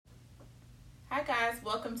Hi guys,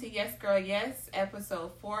 welcome to Yes Girl Yes,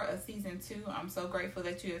 episode 4 of season 2. I'm so grateful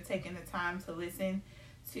that you have taken the time to listen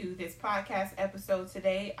to this podcast episode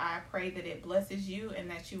today. I pray that it blesses you and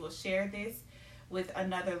that you will share this with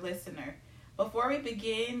another listener. Before we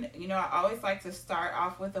begin, I always like to start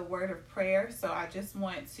off with a word of prayer. So I just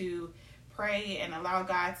want to pray and allow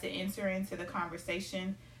God to enter into the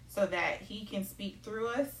conversation so that He can speak through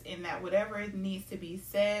us, and that whatever needs to be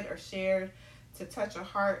said or shared to touch a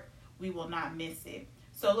heart, we will not miss it.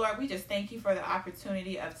 So Lord, we just thank you for the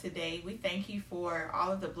opportunity of today. We thank you for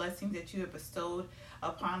all of the blessings that you have bestowed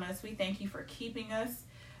upon us. We thank you for keeping us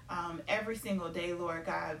every single day, Lord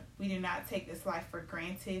God. We do not take this life for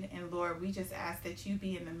granted. And Lord, we just ask that you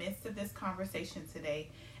be in the midst of this conversation today,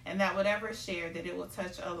 and that whatever is shared, that it will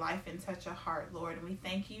touch a life and touch a heart, Lord. And we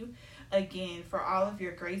thank you again for all of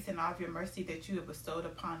your grace and all of your mercy that you have bestowed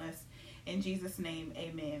upon us. In Jesus' name,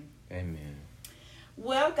 amen. Amen.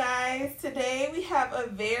 Well, guys, today we have a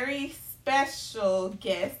very special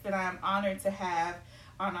guest that I'm honored to have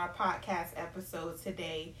on our podcast episode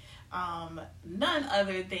today. None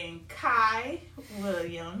other than Kai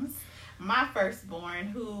Williams, my firstborn,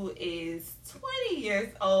 who is 20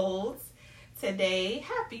 years old today.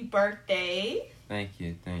 Happy birthday. Thank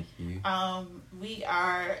you. We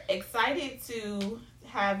are excited to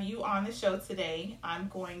have you on the show today. I'm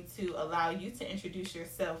going to allow you to introduce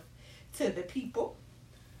yourself to the people.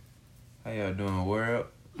 How y'all doing, world?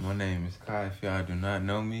 My name is Kai. If y'all do not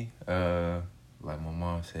know me, like my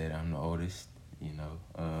mom said, I'm the oldest,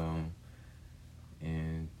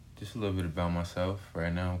 and just a little bit about myself.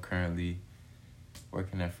 Right now, I'm currently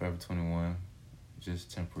working at Forever 21,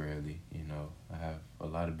 just temporarily, I have a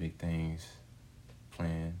lot of big things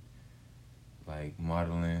planned, like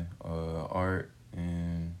modeling, art,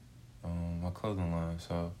 and my clothing line.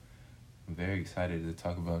 So I'm very excited to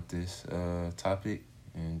talk about this topic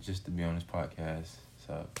and just to be on this podcast.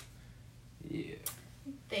 So, yeah.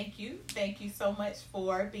 Thank you. Thank you so much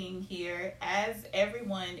for being here. As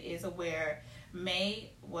everyone is aware,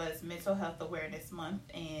 May was Mental Health Awareness Month,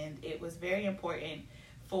 and it was very important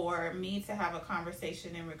for me to have a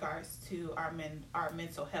conversation in regards to our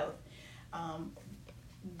mental health.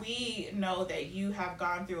 We know that you have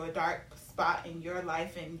gone through a dark spot in your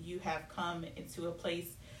life, and you have come into a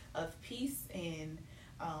place of peace and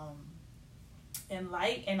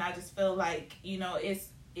light, and I just feel like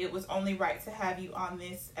it was only right to have you on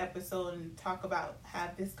this episode and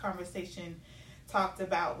have this conversation talked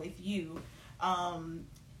about with you.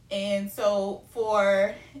 And so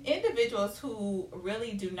for individuals who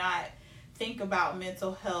really do not think about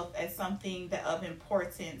mental health as something of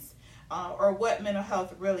importance, or what mental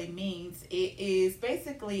health really means, it is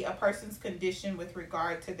basically a person's condition with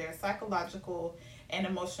regard to their psychological and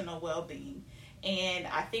emotional well-being. And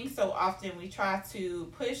I think so often we try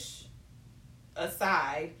to push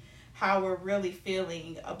aside how we're really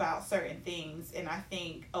feeling about certain things. And I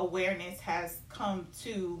think awareness has come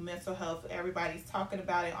to mental health. Everybody's talking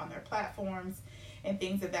about it on their platforms and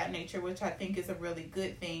things of that nature, which I think is a really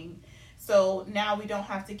good thing. So now we don't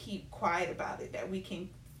have to keep quiet about it, that we can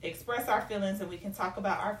express our feelings and we can talk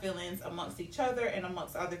about our feelings amongst each other and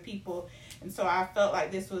amongst other people. And so I felt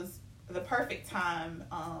like this was the perfect time,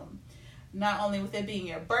 not only with it being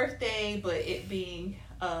your birthday, but it being,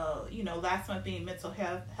 last month being Mental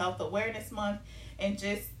Health Awareness Month, and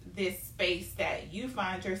just this space that you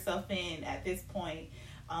find yourself in at this point.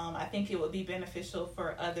 I think it would be beneficial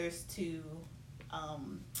for others to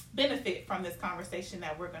benefit from this conversation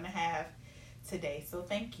that we're going to have today. So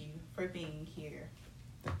thank you for being here.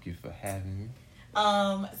 Thank you for having me.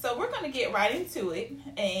 So we're going to get right into it.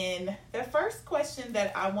 And the first question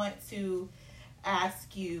that I want to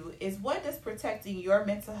ask you is, what does protecting your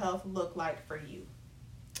mental health look like for you?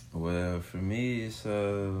 Well, for me, it's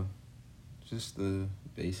just the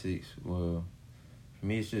basics. Well, for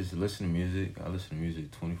me, it's just listening to music. I listen to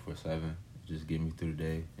music 24/7. Just get me through the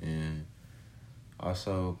day. And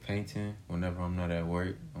also painting. Whenever I'm not at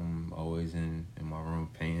work, I'm always in my room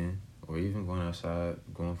painting, or even going outside,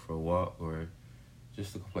 going for a walk, or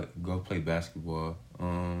just to go play basketball.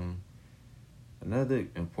 Another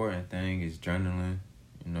important thing is journaling.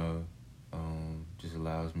 Just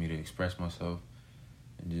allows me to express myself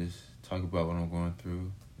and just talk about what I'm going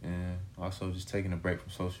through. And also just taking a break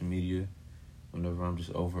from social media whenever I'm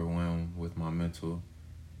just overwhelmed with my mental.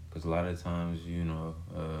 Because a lot of times, you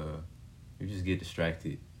just get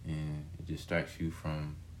distracted, and it distracts you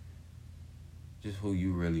from just who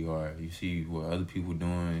you really are. You see what other people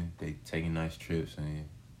doing, they taking nice trips, and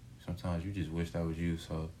sometimes you just wish that was you.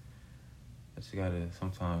 So I just gotta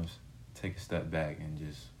sometimes take a step back and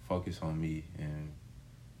just focus on me, and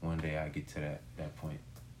one day I get to that point.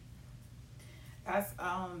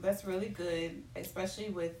 That's really good, especially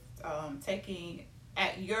with taking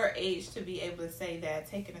at your age to be able to say that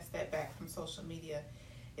taking a step back from social media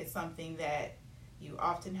is something that you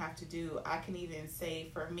often have to do. I can even say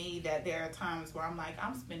for me that there are times where I'm like,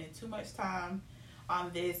 I'm spending too much time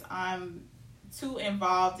on this. I'm too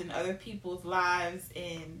involved in other people's lives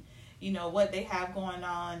and, you know, what they have going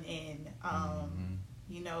on, and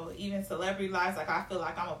you know, even celebrity lives. Like, I feel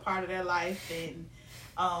like I'm a part of their life, and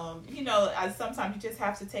you know, sometimes you just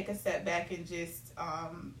have to take a step back and just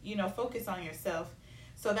you know, focus on yourself.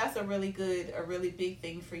 So that's a really big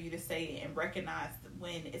thing for you to say and recognize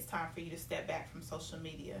when it's time for you to step back from social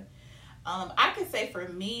media. I could say for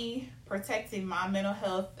me, protecting my mental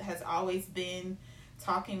health has always been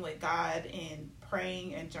talking with God and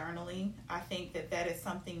praying and journaling. I think that is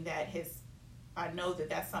something that I know that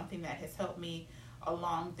that's something that has helped me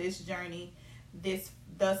along this journey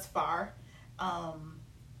thus far.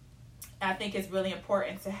 I think it's really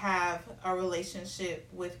important to have a relationship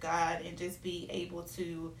with God and just be able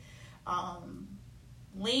to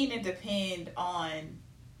lean and depend on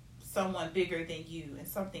someone bigger than you and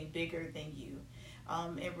something bigger than you,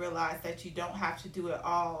 and realize that you don't have to do it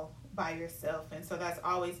all by yourself. And so that's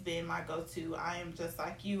always been my go-to. I am just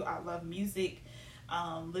like you. I love music.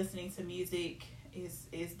 Listening to music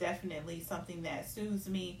is definitely something that soothes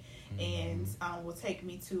me and will take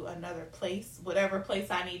me to another place, whatever place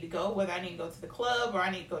I need to go, whether I need to go to the club or I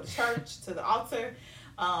need to go to church, to the altar,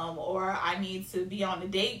 or I need to be on a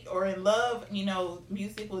date or in love. You know,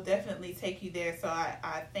 music will definitely take you there. So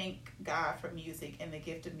I thank God for music and the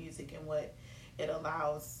gift of music and what it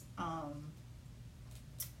allows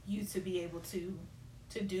you to be able to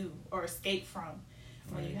do or escape from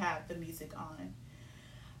when you have the music on.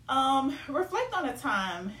 Reflect on a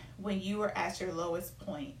time when you were at your lowest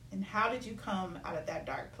point, and how did you come out of that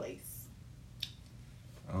dark place?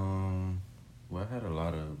 Well, I had a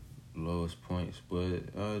lot of lowest points, but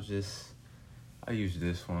I use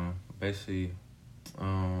this one. Basically,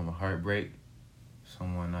 a heartbreak,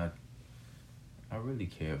 someone I really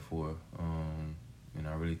cared for, and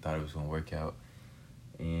I really thought it was gonna work out,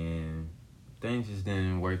 and things just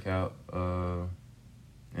didn't work out.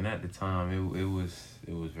 And at the time, it was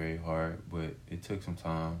very hard, but it took some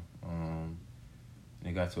time. And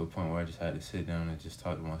it got to a point where I just had to sit down and just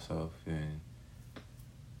talk to myself and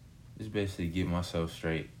just basically get myself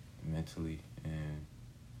straight mentally. And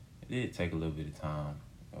it did take a little bit of time,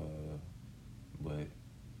 but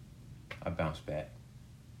I bounced back.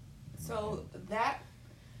 So that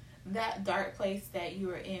dark place that you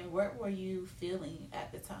were in, what were you feeling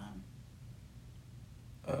at the time?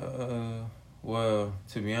 Well,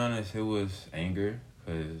 to be honest, it was anger,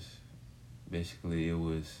 because basically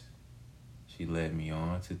she led me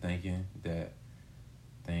on to thinking that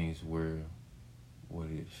things were what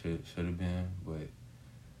it should have been, but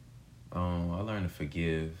I learned to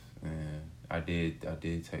forgive, and I did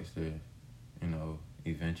text her, you know,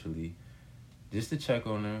 eventually, just to check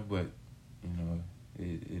on her, but you know,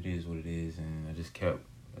 it is what it is, and I just kept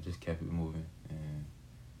it moving, and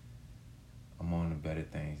I'm on to better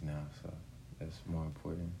things now, so that's more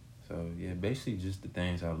important. So yeah, basically just the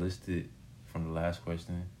things I listed from the last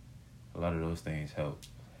question, a lot of those things help.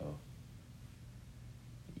 So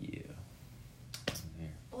yeah.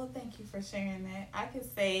 Well, thank you for sharing that. I could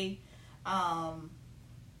say,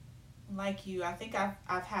 like you, I think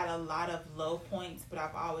I've had a lot of low points, but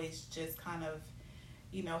I've always just kind of,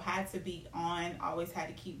 you know, had to be on, always had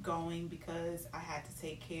to keep going because I had to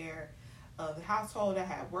take care of the household. I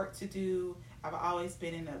had work to do. I've always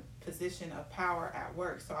been in a position of power at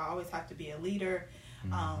work, so I always have to be a leader.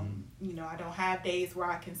 You know, I don't have days where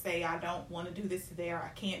I can say I don't want to do this today or I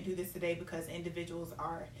can't do this today, because individuals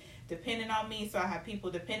are dependent on me. So I have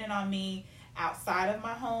people dependent on me outside of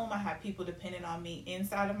my home. I have people dependent on me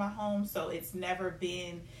inside of my home. So it's never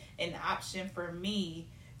been an option for me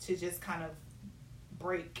to just kind of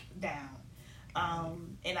break down.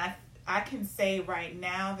 And I can say right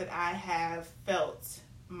now that I have felt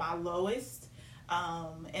my lowest.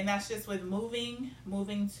 And that's just with moving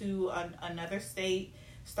to another state,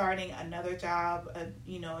 starting another job, a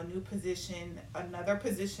new position, another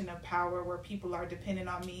position of power where people are dependent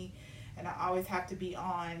on me, and I always have to be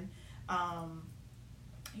on.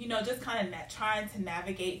 Just kind of trying to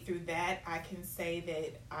navigate through that. I can say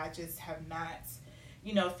that I just have not,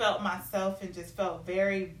 felt myself and just felt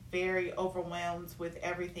very, very overwhelmed with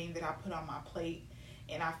everything that I put on my plate.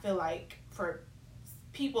 And I feel like for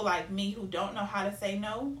people like me who don't know how to say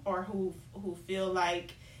no, or who feel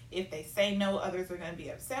like if they say no, others are going to be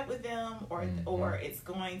upset with them, or it's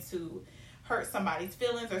going to hurt somebody's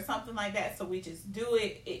feelings or something like that. So we just do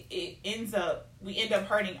it. We end up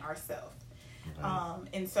hurting ourselves. Right.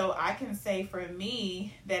 And so I can say for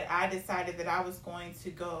me that I decided that I was going to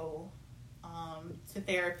go to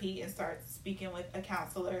therapy and start speaking with a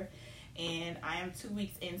counselor. And I am 2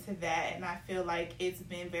 weeks into that, and I feel like it's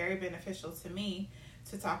been very beneficial to me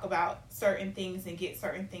to talk about certain things and get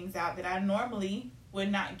certain things out that I normally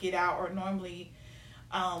would not get out or normally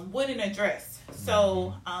wouldn't address.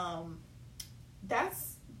 So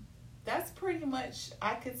that's pretty much,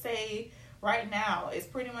 I could say right now, is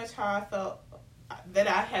pretty much how I felt, that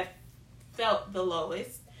I have felt the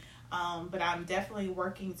lowest. But I'm definitely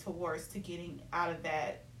working towards to getting out of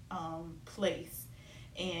that place.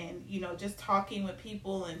 And, you know, just talking with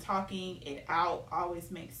people and talking it out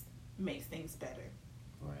always makes things better.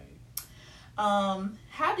 Right. How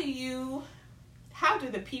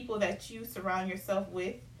do the people that you surround yourself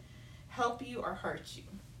with help you or hurt you?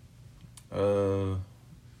 Well,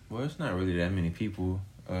 it's not really that many people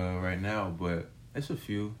right now, but it's a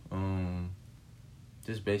few.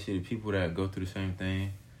 Just basically the people that go through the same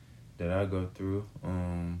thing that I go through.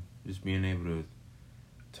 Just being able to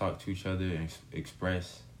talk to each other and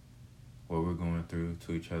express what we're going through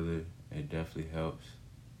to each other, it definitely helps.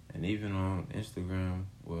 And even on Instagram,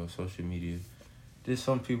 well, social media, there's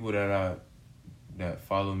some people that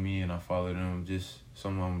follow me and I follow them. Just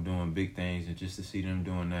some of them doing big things, and just to see them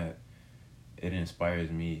doing that, it inspires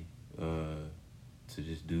me to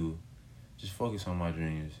just focus on my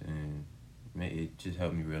dreams, and it just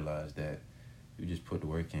helped me realize that you just put the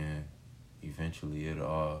work in, eventually it'll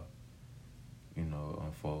all,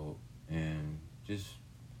 unfold. And just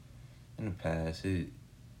in the past, the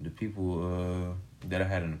people that I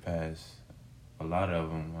had in the past, a lot of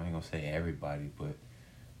them, I ain't gonna say everybody, but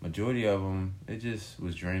majority of them, it just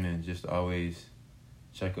was draining. Just always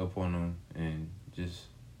check up on them and just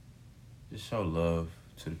show love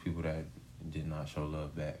to the people that did not show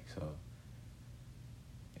love back. So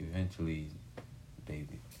eventually they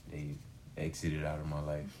exited out of my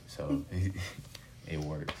life. So it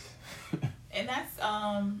works. And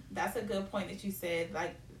that's a good point that you said.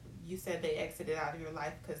 Like you said, they exited out of your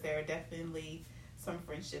life, because there are definitely some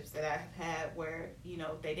friendships that I've had where,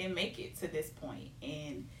 they didn't make it to this point,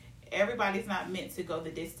 and everybody's not meant to go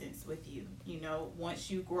the distance with you.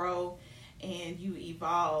 Once you grow and you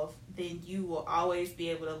evolve, then you will always be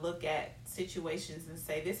able to look at situations and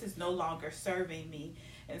say, this is no longer serving me,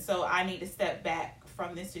 and so I need to step back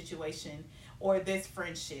from this situation or this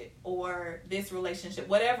friendship or this relationship,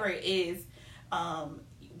 whatever it is.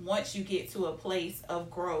 Once you get to a place of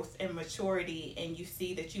growth and maturity, and you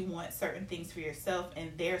see that you want certain things for yourself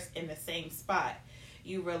and they're in the same spot,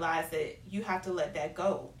 you realize that you have to let that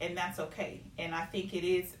go, and that's okay. And I think it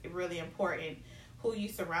is really important who you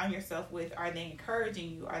surround yourself with. Are they encouraging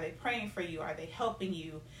you? Are they praying for you? Are they helping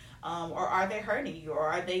you? Or are they hurting you? Or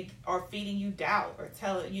are they feeding you doubt, or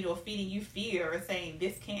feeding you fear, or saying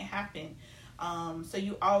this can't happen? So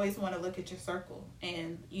you always want to look at your circle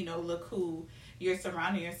and, look who you're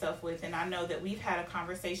surrounding yourself with. And I know that we've had a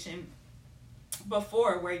conversation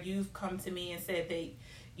before where you've come to me and said that,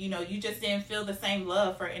 you just didn't feel the same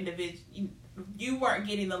love for individuals. You weren't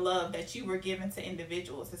getting the love that you were giving to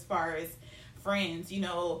individuals, as far as friends,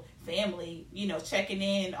 family, checking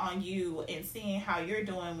in on you and seeing how you're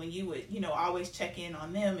doing when you would, always check in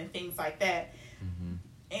on them and things like that. Mm-hmm.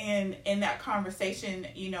 And in that conversation,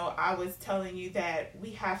 I was telling you that we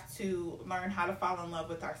have to learn how to fall in love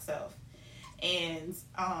with ourselves. And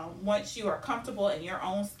once you are comfortable in your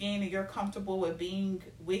own skin and you're comfortable with being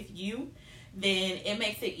with you, then it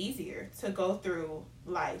makes it easier to go through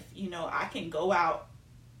life. I can go out,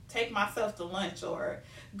 take myself to lunch, or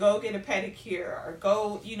go get a pedicure, or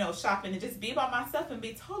go, shopping, and just be by myself and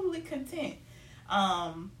be totally content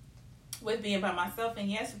with being by myself. And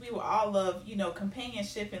yes, we will all love,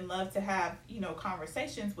 companionship and love to have,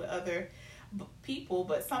 conversations with other people,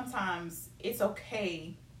 but sometimes it's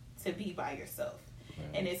okay to be by yourself.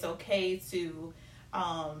 Right. And it's okay to,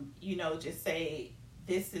 just say,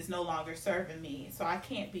 this is no longer serving me, so I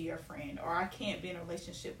can't be your friend, or I can't be in a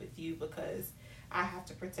relationship with you, because I have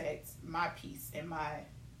to protect my peace and my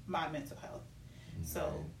mental health. Right.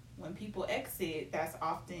 So when people exit, that's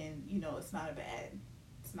often, it's not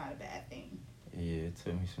a bad thing. Yeah, it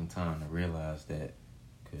took me some time to realize that,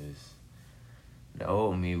 because the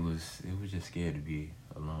old me was just scared to be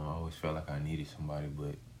alone. I always felt like I needed somebody,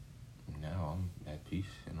 but now I'm at peace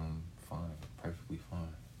and I'm fine, perfectly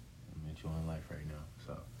fine. I'm enjoying life right now,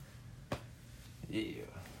 so yeah.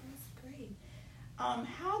 That's great.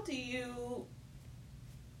 How do you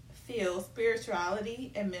feel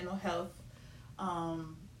spirituality and mental health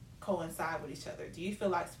coincide with each other? Do you feel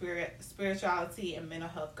like spirituality and mental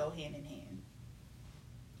health go hand in hand?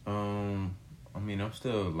 I'm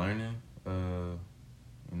still learning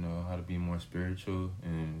how to be more spiritual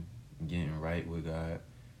and getting right with God.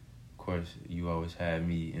 Of course, you always had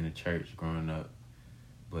me in the church growing up,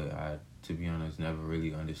 but I, to be honest, never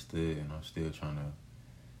really understood, and I'm still trying to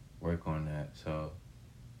work on that. So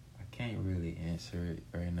I can't really answer it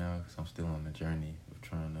right now because I'm still on the journey of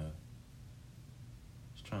trying to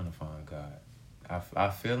find God. I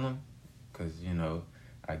feel him because,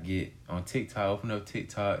 I get on TikTok, open up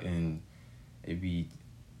TikTok, and it be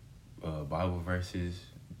Bible verses,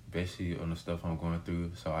 basically on the stuff I'm going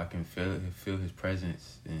through, so I can feel his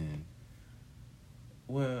presence. And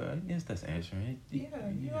well, I guess that's answering it. You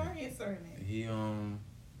are answering it.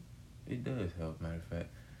 It does help. Matter of fact,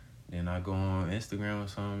 then I go on Instagram or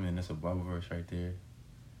something, and there's a Bible verse right there.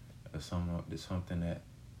 There's something that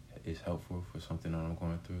is helpful for something that I'm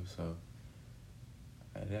going through. So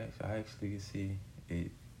I actually can see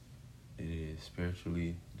it. It is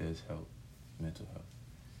spiritually does help mental health.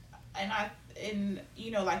 And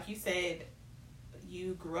like you said,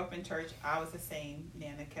 you grew up in church. I was the same.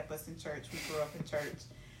 Nana kept us in church. We grew up in church.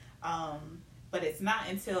 But it's not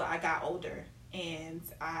until I got older and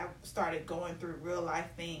I started going through real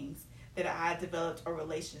life things that I developed a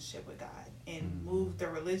relationship with God and moved the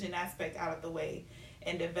religion aspect out of the way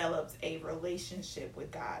and developed a relationship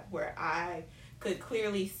with God where I could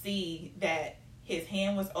clearly see that his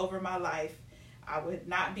hand was over my life. I would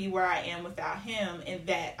not be where I am without him, and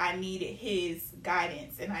that I needed his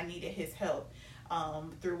guidance and I needed his help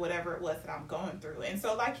through whatever it was that I'm going through. And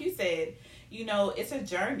so, like you said, it's a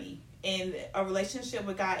journey, and a relationship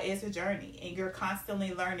with God is a journey, and you're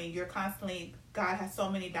constantly learning. God has so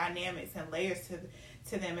many dynamics and layers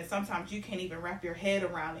to them, and sometimes you can't even wrap your head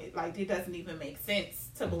around it. Like, it doesn't even make sense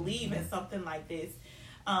to believe in something like this.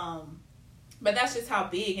 But that's just how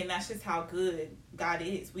big and that's just how good God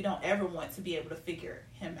is. We don't ever want to be able to figure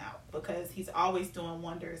him out because he's always doing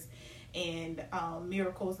wonders and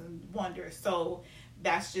miracles and wonders. So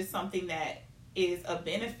that's just something that is a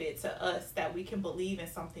benefit to us, that we can believe in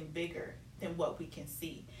something bigger than what we can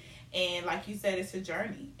see. And like you said, it's a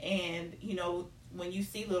journey. And, when you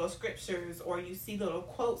see little scriptures or you see little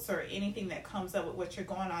quotes or anything that comes up with what you're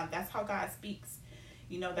going on, that's how God speaks.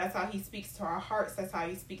 That's how he speaks to our hearts. That's how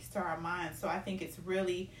he speaks to our minds. So I think it's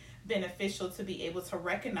really beneficial to be able to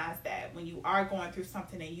recognize that when you are going through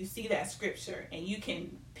something and you see that scripture and you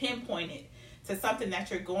can pinpoint it to something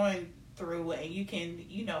that you're going through, and you can,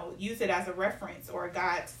 use it as a reference or a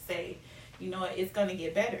guide to say, it's going to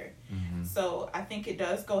get better. Mm-hmm. So I think it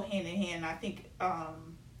does go hand in hand. I think,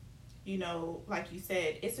 like you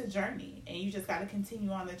said, it's a journey, and you just got to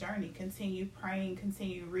continue on the journey, continue praying,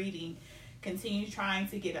 continue reading, continue trying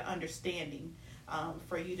to get an understanding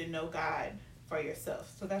for you to know God for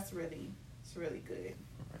yourself. So it's really good.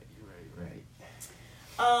 Right.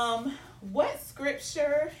 What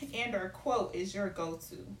scripture and or quote is your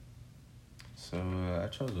go-to? So I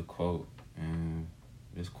chose a quote, and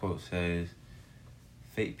this quote says,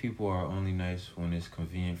 "Fake people are only nice when it's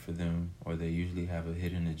convenient for them, or they usually have a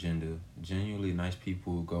hidden agenda. Genuinely nice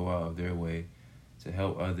people go out of their way to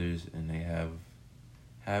help others, and they have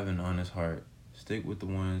an honest heart. Stick with the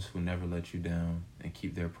ones who never let you down and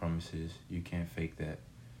keep their promises. You can't fake that."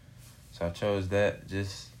 So I chose that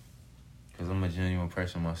just because I'm a genuine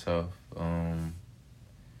person myself.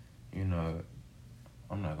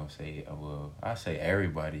 I'm not going to say, I say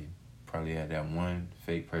everybody probably had that one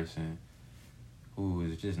fake person who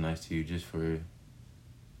was just nice to you just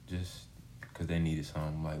because they needed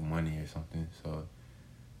something like money or something. So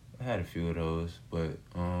I had a few of those, but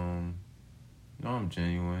I'm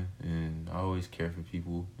genuine, and I always care for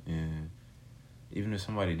people, and even if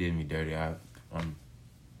somebody did me dirty, I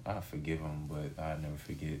forgive them, but I never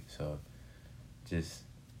forget. So just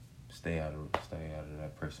stay out of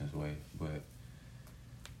that person's way. But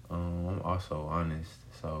I'm also honest,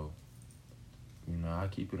 so I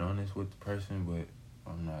keep it honest with the person, but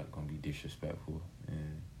I'm not gonna be disrespectful.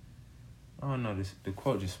 And I don't know, the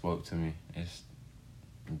quote just spoke to me. It's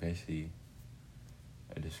basically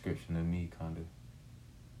a description of me, kind of.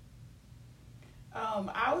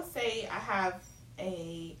 I would say I have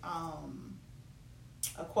a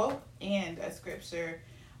quote and a scripture.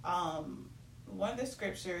 One of the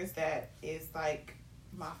scriptures that is like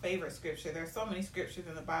my favorite scripture. There's so many scriptures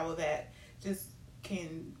in the Bible that just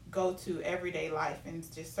can go to everyday life and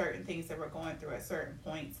just certain things that we're going through at certain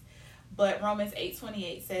points. But Romans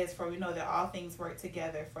 8:28 says, "For we know that all things work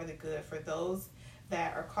together for the good for those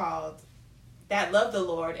that are called, that love the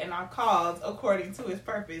Lord and are called according to his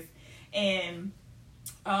purpose." And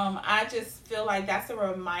I just feel like that's a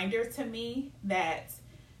reminder to me that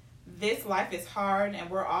this life is hard and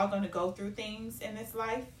we're all going to go through things in this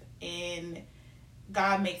life. And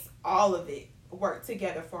God makes all of it work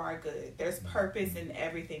together for our good. There's purpose in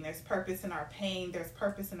everything. There's purpose in our pain. There's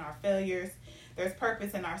purpose in our failures. There's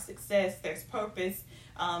purpose in our success. There's purpose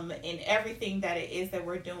in everything that it is that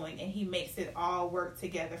we're doing. And he makes it all work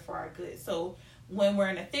together for our good. So when we're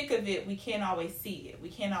in the thick of it, we can't always see it. We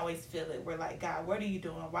can't always feel it. We're like, God, what are you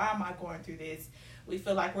doing? Why am I going through this? We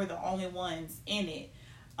feel like we're the only ones in it.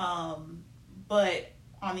 But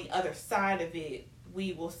on the other side of it,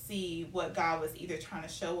 we will see what God was either trying to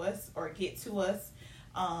show us or get to us,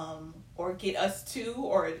 or get us to,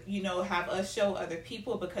 or, you know, have us show other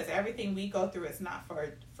people, because everything we go through is not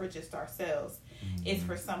for just ourselves. Mm-hmm. It's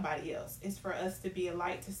for somebody else. It's for us to be a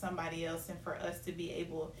light to somebody else, and for us to be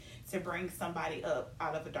able to bring somebody up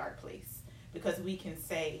out of a dark place, because we can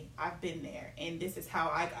say, I've been there and this is how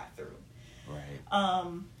I got through.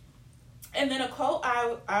 Right. And then a quote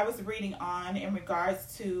I was reading on in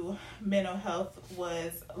regards to mental health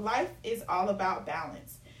was, life is all about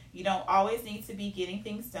balance. You don't always need to be getting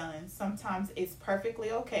things done. Sometimes it's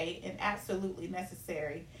perfectly okay and absolutely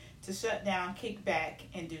necessary to shut down, kick back,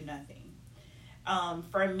 and do nothing.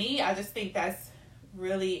 For me, I just think that's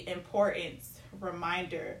really important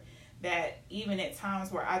reminder that even at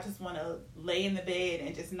times where I just want to lay in the bed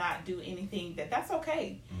and just not do anything, that's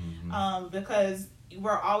okay. Mm-hmm. Because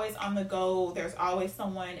we're always on the go. There's always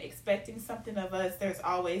someone expecting something of us. There's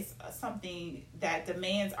always something that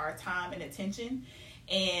demands our time and attention.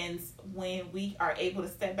 And when we are able to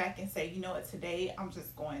step back and say, you know what, today I'm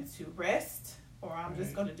just going to rest, or I'm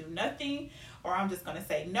just going to do nothing, or I'm just going to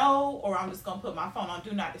say no, or I'm just going to put my phone on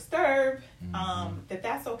do not disturb,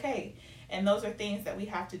 that's okay. And those are things that we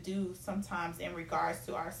have to do sometimes in regards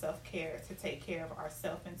to our self-care, to take care of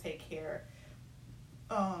ourselves and take care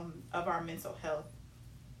of our mental health.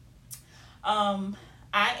 I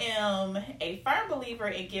am a firm believer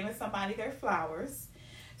in giving somebody their flowers.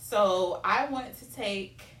 So I want to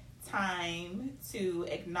take time to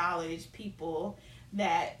acknowledge people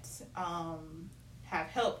that have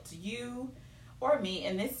helped you or me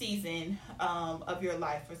in this season of your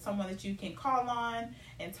life, or someone that you can call on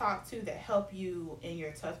and talk to that help you in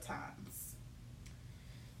your tough times.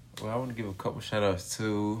 Well, I want to give a couple shout outs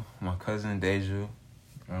to my cousin Deja.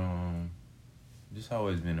 Just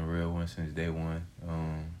always been a real one since day one.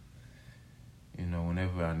 You know,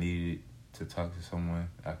 whenever I needed to talk to someone,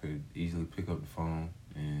 I could easily pick up the phone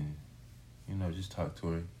and, you know, just talk to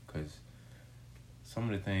her, because some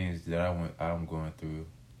of the things that I'm going through,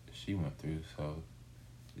 she went through, so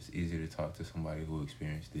it's easy to talk to somebody who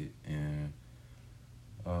experienced it. And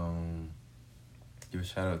give a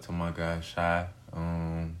shout out to my guy Shy.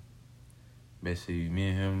 Basically, me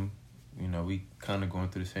and him, you know, we kind of going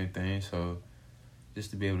through the same thing, so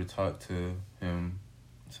just to be able to talk to him,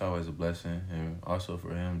 it's always a blessing. And also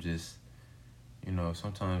for him, just, you know,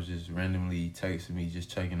 sometimes just randomly texting me, just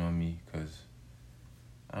checking on me, because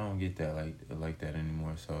I don't get that like that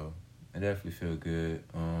anymore. So I definitely feel good.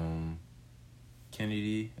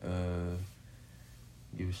 Kennedy,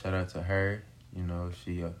 give a shout out to her. You know,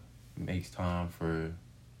 she makes time for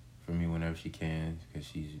me whenever she can, because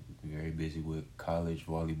she's very busy with college,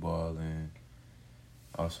 volleyball, and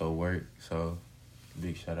also work. So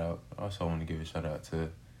big shout out. I also want to give a shout out to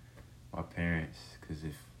my parents, because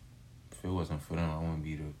if it wasn't for them, I wouldn't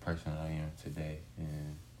be the person I am today.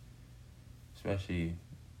 And especially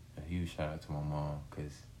a huge shout out to my mom,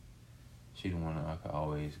 because she's the one that I could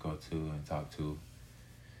always go to and talk to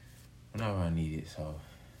whenever I need it. So,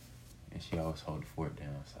 and she always hold the fort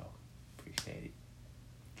down. So appreciate it.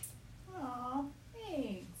 Aw,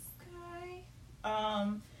 thanks, Kai.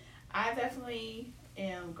 I definitely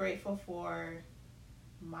am grateful for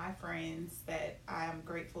my friends that I'm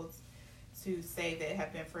grateful to say that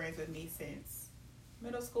have been friends with me since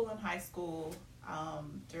middle school and high school.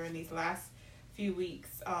 During these last few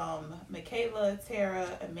weeks, Michaela, Tara,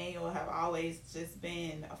 Emmanuel have always just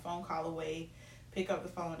been a phone call away. Pick up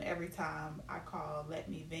the phone every time I call, let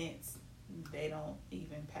me vent. They don't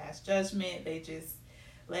even pass judgment. They just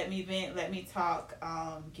let me vent, let me talk,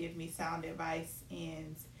 give me sound advice,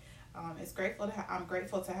 and I'm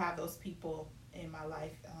grateful to have those people in my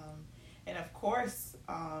life. And of course,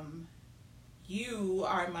 you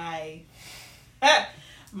are my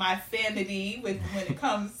my sanity when it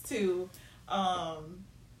comes to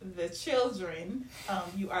the children.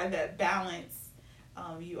 You are that balance.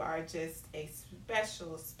 You are just a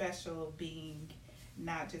special being,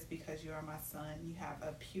 not just because you are my son. You have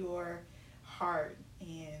a pure heart,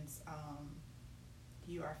 and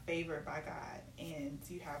you are favored by God, and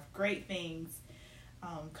you have great things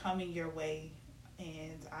coming your way,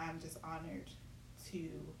 and I'm just honored to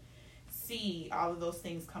see all of those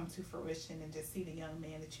things come to fruition, and just see the young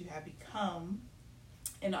man that you have become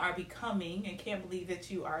and are becoming, and can't believe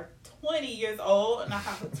that you are 20 years old and I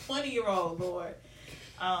have a 20-year-old, Lord.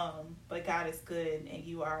 But God is good, and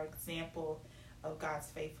you are an example of God's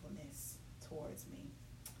faithfulness towards me.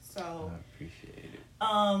 So I appreciate it.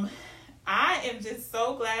 I am just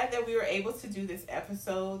so glad that we were able to do this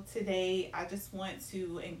episode today. I just want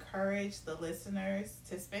to encourage the listeners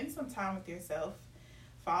to spend some time with yourself,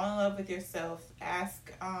 fall in love with yourself,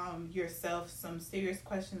 ask yourself some serious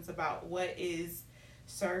questions about what is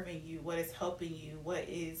serving you, what is helping you, what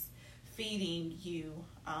is feeding you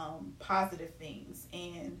positive things,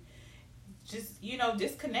 and just,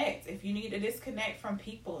 disconnect. If you need to disconnect from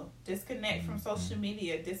people, disconnect from social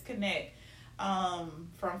media, disconnect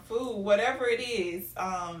from food, whatever it is,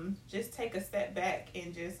 just take a step back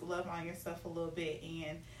and just love on yourself a little bit.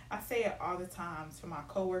 And I say it all the time to my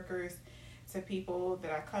coworkers, to people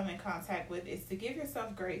that I come in contact with, is to give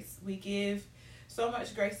yourself grace. We give so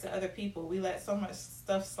much grace to other people. We let so much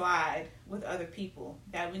stuff slide with other people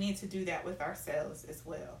that we need to do that with ourselves as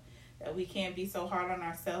well. That we can't be so hard on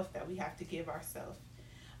ourselves, that we have to give ourselves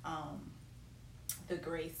the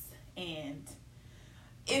grace. And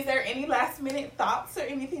is there any last minute thoughts or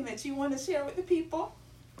anything that you want to share with the people?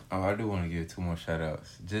 Oh, I do want to give 2 more shout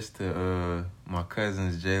outs. Just to my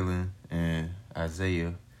cousins Jalen and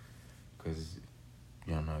Isaiah, because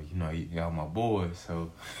y'all my boys,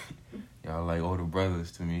 so y'all like older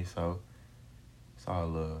brothers to me, so it's all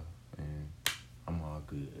love and I'm all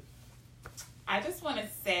good. I just want to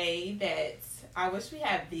say that I wish we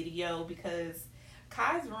had video, because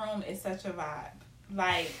Kai's room is such a vibe.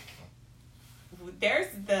 Like, there's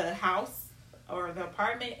the house or the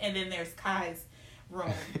apartment, and then there's Kai's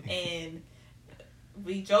room. And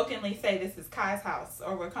we jokingly say this is Kai's house,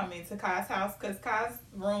 or we're coming to Kai's house, because Kai's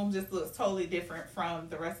room just looks totally different from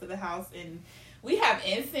the rest of the house. And we have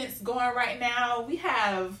incense going right now. We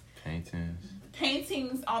have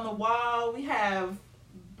paintings on the wall. We have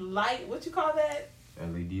light, what you call that?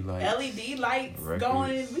 LED lights Records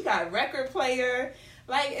going. We got record player.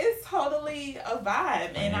 Like, it's totally a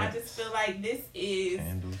vibe. And I just feel like this is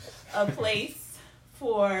candles. A place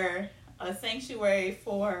for a sanctuary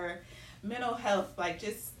for mental health. Like,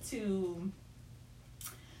 just to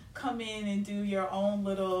come in and do your own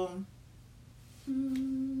little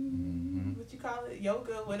what you call it,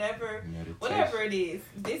 yoga, whatever it is.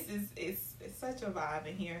 This is it's such a vibe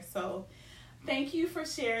in here. So thank you for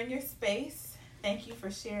sharing your space. Thank you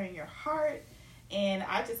for sharing your heart. And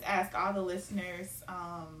I just ask all the listeners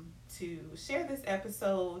to share this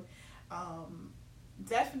episode.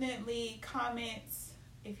 Definitely comment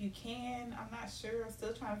if you can. I'm not sure. I'm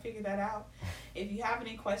still trying to figure that out. If you have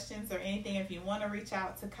any questions or anything, if you want to reach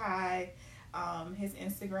out to Kai, his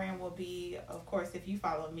Instagram will be, of course, if you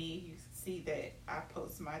follow me, you see that I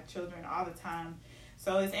post my children all the time.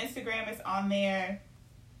 So his Instagram is on there.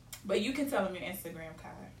 But you can tell him your Instagram, Kai.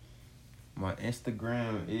 My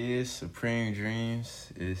Instagram is Supreme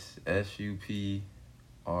Dreams. It's SUPR.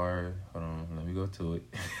 Hold on, let me go to it.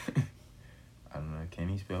 I don't know, can't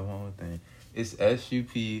even spell one more thing. It's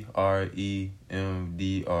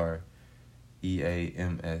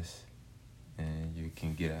SUPREMDREAMS. And you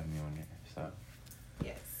can get at me on there. So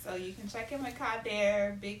yes, so you can check in with Kai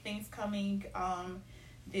there. Big things coming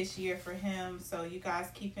this year for him. So you guys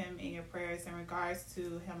keep him in your prayers in regards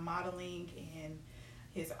to him modeling and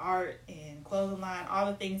his art and clothing line, all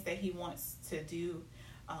the things that he wants to do.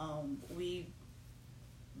 We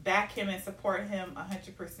back him and support him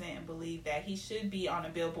 100% and believe that he should be on a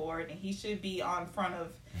billboard and he should be on front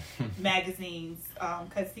of magazines,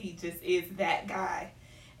 because he just is that guy.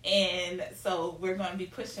 And so we're going to be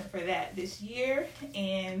pushing for that this year.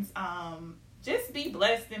 And just be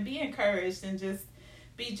blessed and be encouraged, and just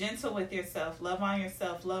be gentle with yourself. Love on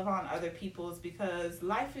yourself. Love on other people's, because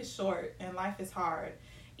life is short and life is hard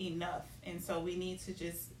enough. And so we need to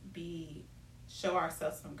just show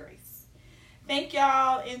ourselves some grace. Thank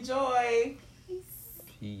y'all. Enjoy.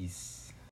 Peace.